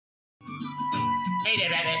Hey there,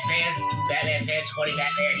 Batman fans. Batman fan 20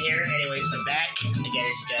 Batman here. Anyways, we're back. Again, as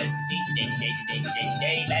you guys can see,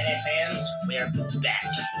 today, Batman fans, we are back.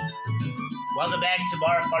 Welcome back to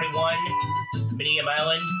Mario Party 1, Mini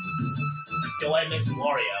Island. Do I Miss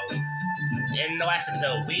Wario? In the last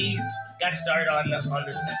episode, we got started on this. We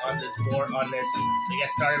got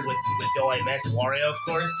started with Do I Miss Wario, of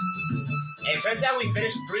course. And it turns out we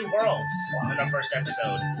finished 3 worlds in our first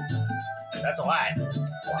episode. That's a lot.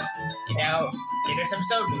 And now, in this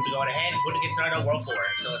episode, we'll be going ahead. We're going to get started on World 4,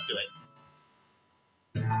 so let's do it.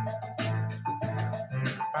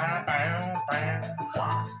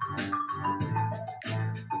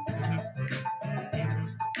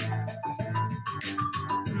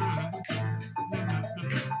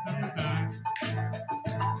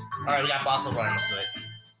 Alright, we got fossil runners to it.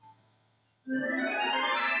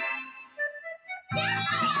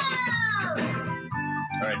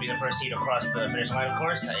 Alright, be the first team to cross the finish line, of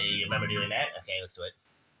course. I remember doing that. Okay, let's do it.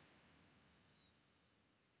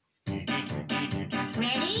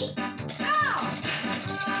 Ready? Go!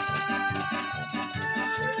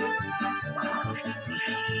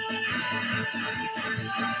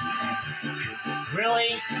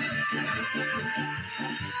 Really?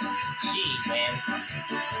 Jeez, man.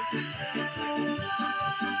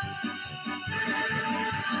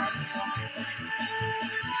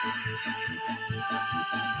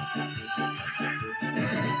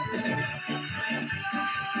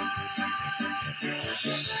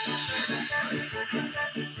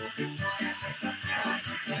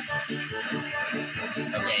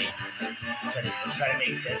 Okay, let's try to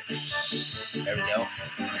make this. There we go.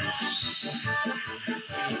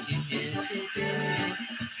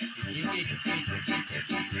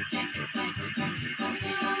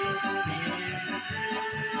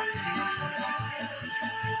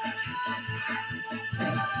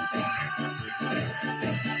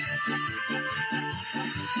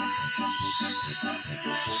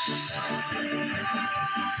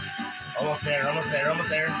 Almost there, almost there, almost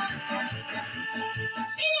there.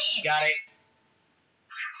 Finish! Got it.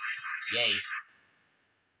 Yay.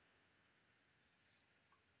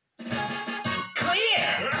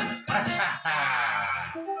 Clear!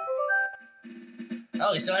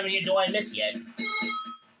 Oh, you still haven't hit Do I Miss yet.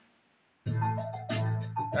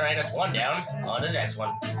 Alright, that's 1 down. On to the next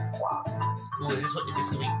one. Ooh, is this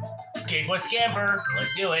gonna be? Skateboard Scamper!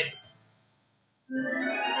 Let's do it.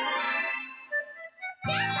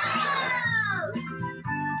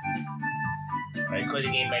 Alright, clear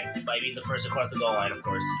the game by being the first across the goal line, of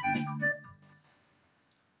course.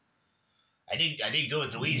 I did good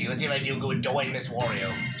with Luigi. Let's see if I do good with Do I Miss Wario.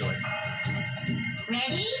 Let's do it.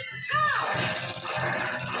 Ready?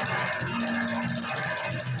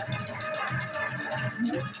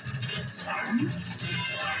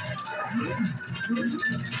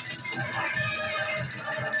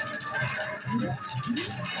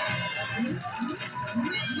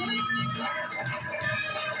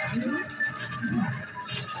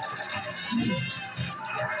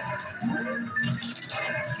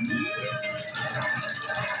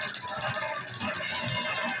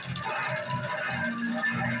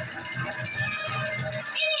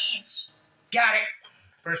 Finish! Got it!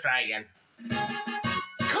 First try again.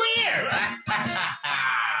 Clear!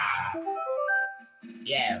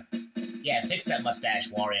 Yeah. Yeah, fix that mustache,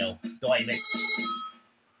 Wario. Do I missed.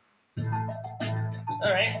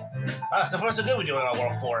 Alright. So far so good we're doing on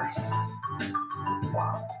World 4.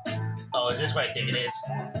 Oh, is this what I think it is?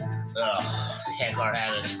 Ugh, handcart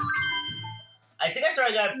havoc. I think I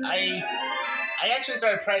actually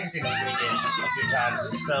started practicing this minigame a few times.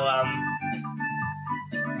 So,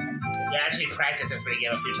 yeah, I actually practiced this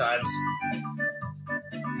minigame a few times.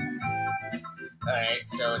 Alright,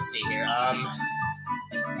 so let's see here.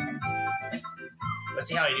 Let's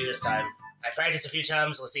see how I do this time. I practiced a few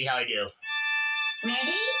times, let's see how I do.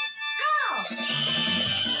 Ready? Go!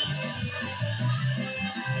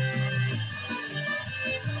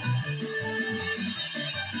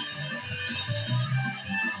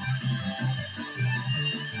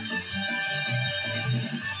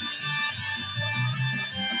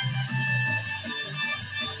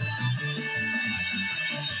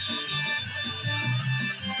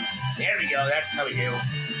 There we go, that's how we do. Yeah,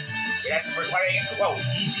 that's the first part I get. Whoa,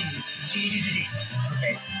 GG's. GG's.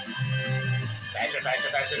 Okay. Faster, faster,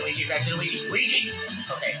 faster, Luigi, faster, Luigi. Luigi!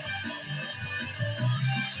 Okay.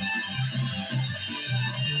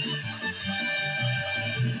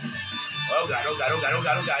 Oh god, oh god, oh god, oh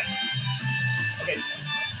god, oh god. Okay.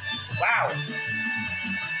 Wow.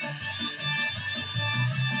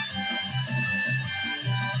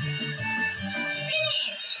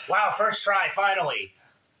 Wow, first try, finally.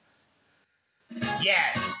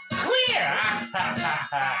 Yes. Clear!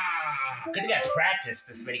 Good thing I practiced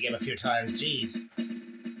this minigame a few times. Jeez.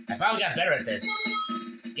 I finally got better at this.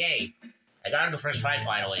 Yay. I got on the first try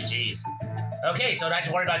finally. Jeez. Okay, so I don't have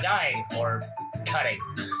to worry about dying or cutting.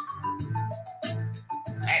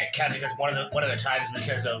 I had to cut because one of the times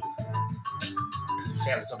because of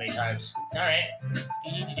failed so many times. All right.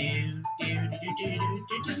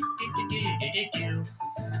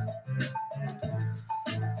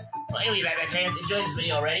 Well, anyway, Batman fans, enjoyed this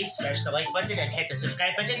video already. Smash the like button and hit the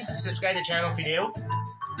subscribe button. Subscribe to the channel if you're new.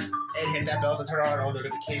 And hit that bell to turn on all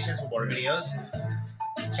notifications for more videos.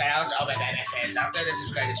 Shout out to all my Batman fans out there that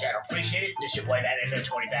subscribe to the channel. Appreciate it. This is your boy Batman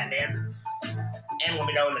 20 Batman. And let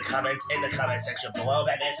me know in the comments section below,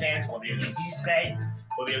 Batman fans, what video games you subscribe,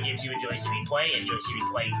 what video games you enjoy seeing me play, enjoy seeing me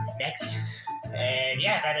play next. And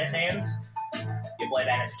yeah, Batman fans, your boy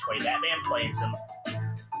Batman 20 Batman playing some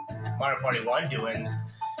Mario Party 1, doing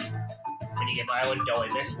Minigame Island,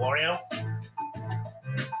 Island Wario.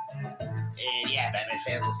 And yeah, Batman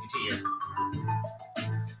fans, let's continue.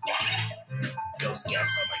 Ghost guess.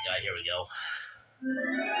 Oh my god, here we go.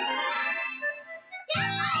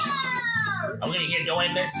 I'm gonna get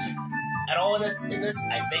Doing Miss at all in this,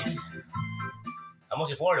 I think. I'm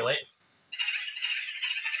looking forward to it.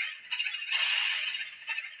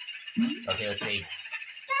 Okay, let's see.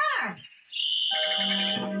 Star.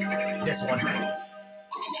 This one.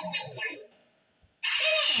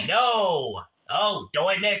 Finish. No! Oh,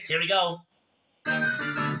 Doing Miss, here we go.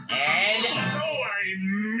 And...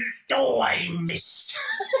 I missed.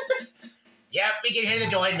 Yep, we can hear the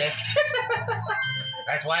Doing Miss.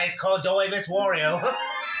 That's why it's called Doing Miss Wario.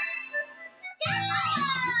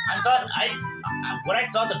 I thought when I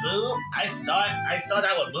saw the boo, I saw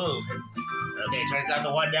that would move. Okay, it turns out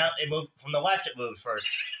the one now it moved from the left. It moved first.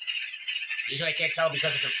 Usually I can't tell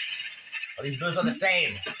because these boos are the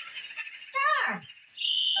same. Star.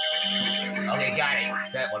 Okay, got it.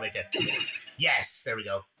 That one right there. Yes, there we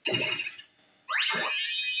go.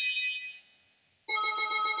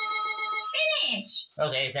 Finish.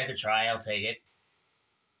 Okay, second try. I'll take it.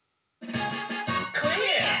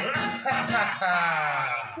 Clear!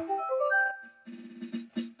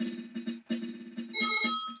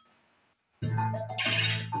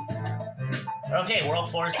 Okay, World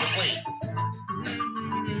 4 is complete.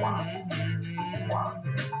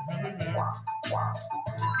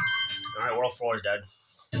 Alright, World 4 is done.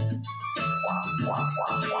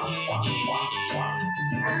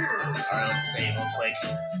 Alright, let's save real quick.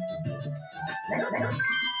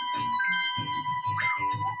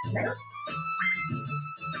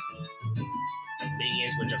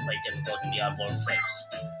 Mini-games which are quite difficult to be on World 6.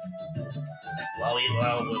 Well,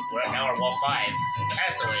 we're now on World 5.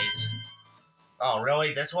 Castaways. Oh,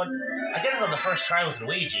 really? This one? I guess it's on the first try with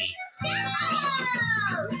Luigi.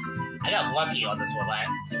 I got lucky on this one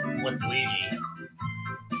with Luigi.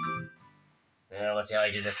 Let's see how I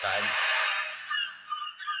do this time.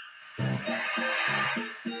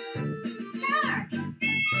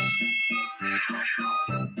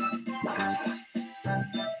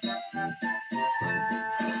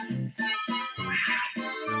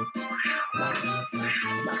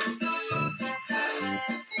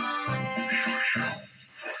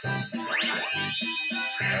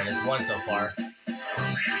 Alright, there's one so far.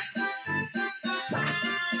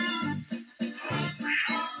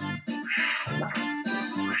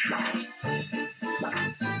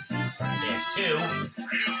 There's two.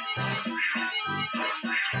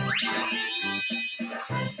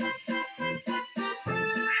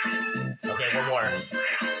 Okay, one more.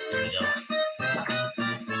 Here we go.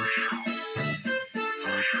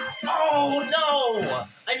 Oh no!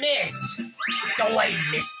 I missed! Oh, I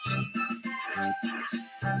missed!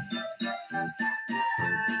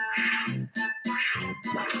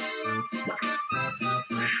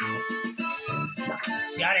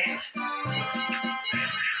 Got it.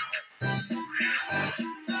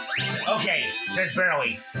 Okay, just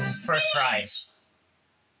barely. First try.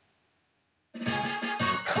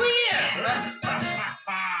 Clear!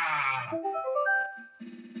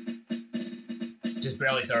 Just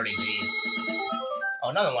barely 30 Gs. Oh,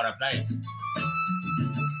 another one up. Nice.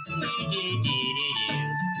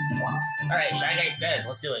 Alright, Shy Guy says,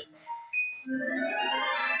 let's do it.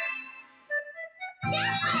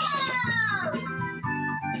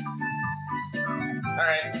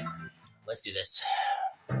 Alright, let's do this.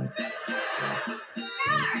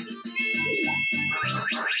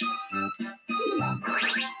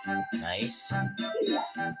 Nice.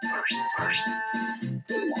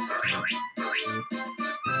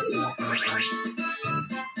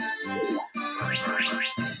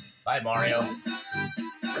 Bye, Mario.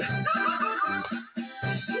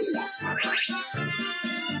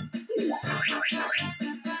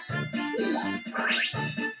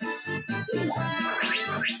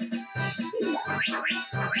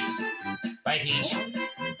 Bye, Peach.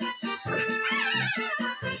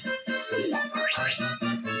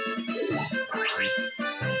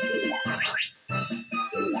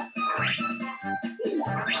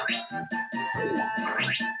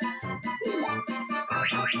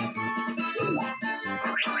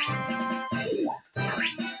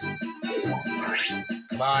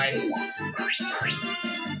 Come on.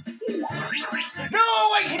 No,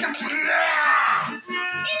 I hit him.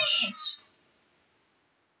 Finish.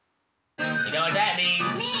 You know what that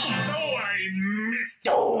means? Miss.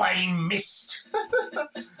 Oh, I missed.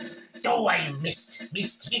 Oh, I missed.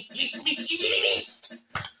 Missed. Easily missed.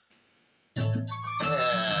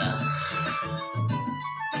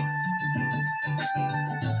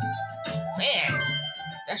 Man,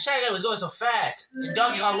 that Shy Guy was going so fast. And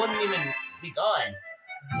Donkey Kong wouldn't even be gone.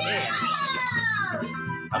 Man.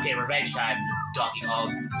 Okay, revenge time, Donkey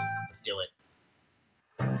Kong. Let's do it.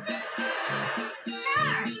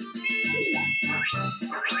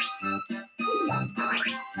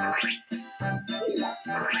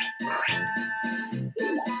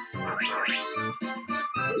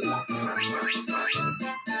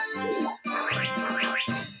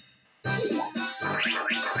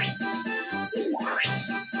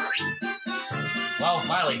 Well,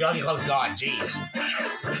 finally, Donkey Kong's gone. Jeez.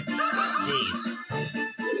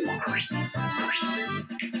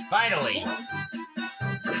 Finally.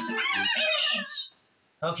 Finish.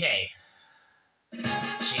 Okay.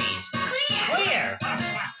 Jeez. Clear.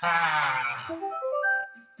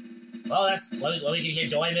 Well, that's what we can hear.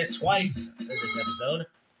 Do I miss twice in this episode?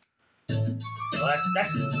 Well,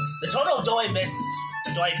 that's the total do I miss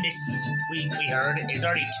we heard is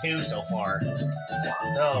already 2 so far.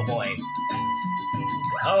 Oh boy.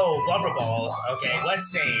 Oh, bumper balls. Okay,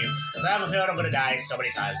 let's save. Because I have a feeling I'm gonna die so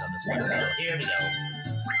many times on this one. So here we go.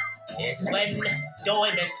 This is when do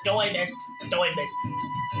I missed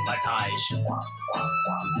montage.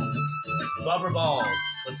 Bumper balls.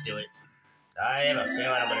 Let's do it. I have a feeling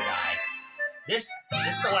I'm gonna die. This is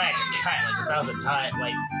the one I had to cut like 1,000 times,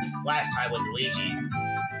 like last time with Luigi.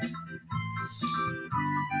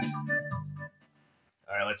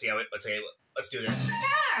 All right, let's do this.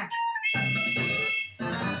 Start.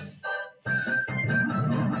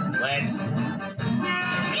 Let's.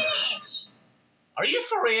 Finish. Are you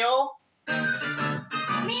for real?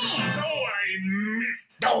 Miss.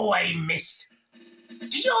 No, I missed.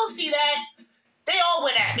 Did you all see that? They all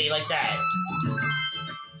went at me like that.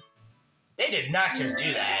 They did not just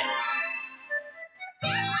do that.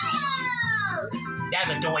 Now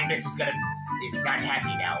the do I missed is not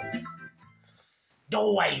happy now.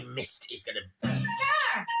 No, I missed is gonna.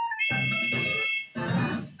 Start.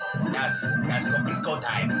 Now it's go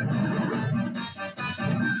time.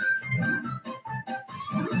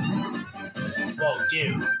 Whoa,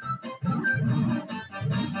 dude.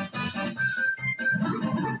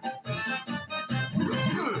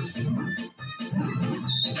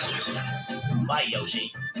 Bye,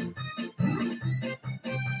 Yoshi.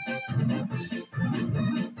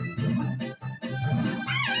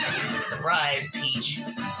 Surprise, Peach.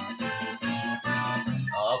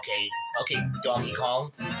 Oh, okay, Donkey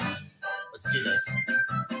Kong. Let's do this.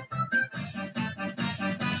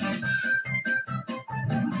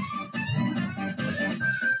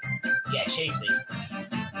 Yeah, chase me.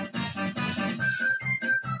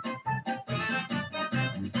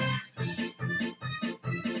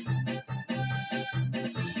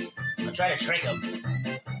 I'm trying to trick him.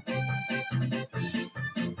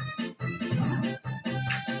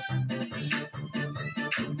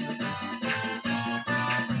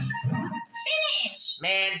 Finish.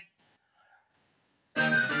 Man.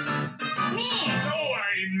 Miss.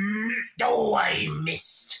 Oh, I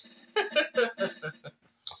missed.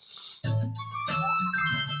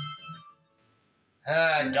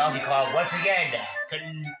 Donkey Kong once again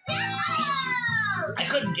I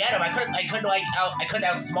couldn't get him. I couldn't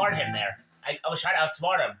outsmart him there. I was trying to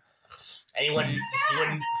outsmart him, and he wouldn't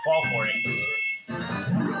fall for it.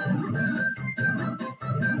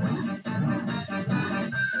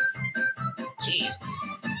 Jeez.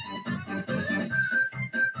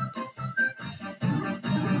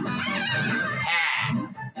 Ha.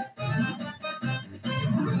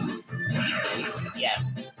 Yeah.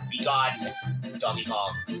 Be gone, Donkey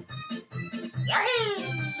Kong.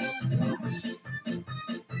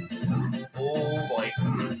 Oh boy.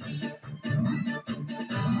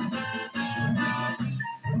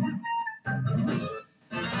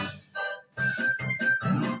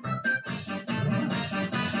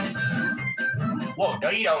 Whoa, no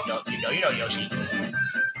you don't, Yoshi. No you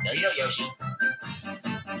don't, Yoshi.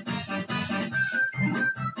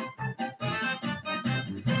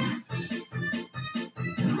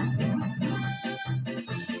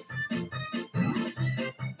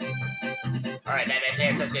 Alright, Batman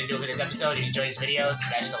fans, that's gonna do it for this episode. If you enjoyed this video,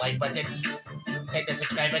 smash the like button. Hit the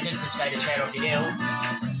subscribe button, subscribe to the channel if you do. And,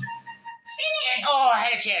 oh, I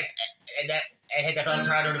had a chance. And hit that bell to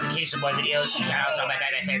turn on notification of more videos. Shout out to all my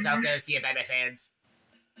Batman fans out there. See you, Batman fans.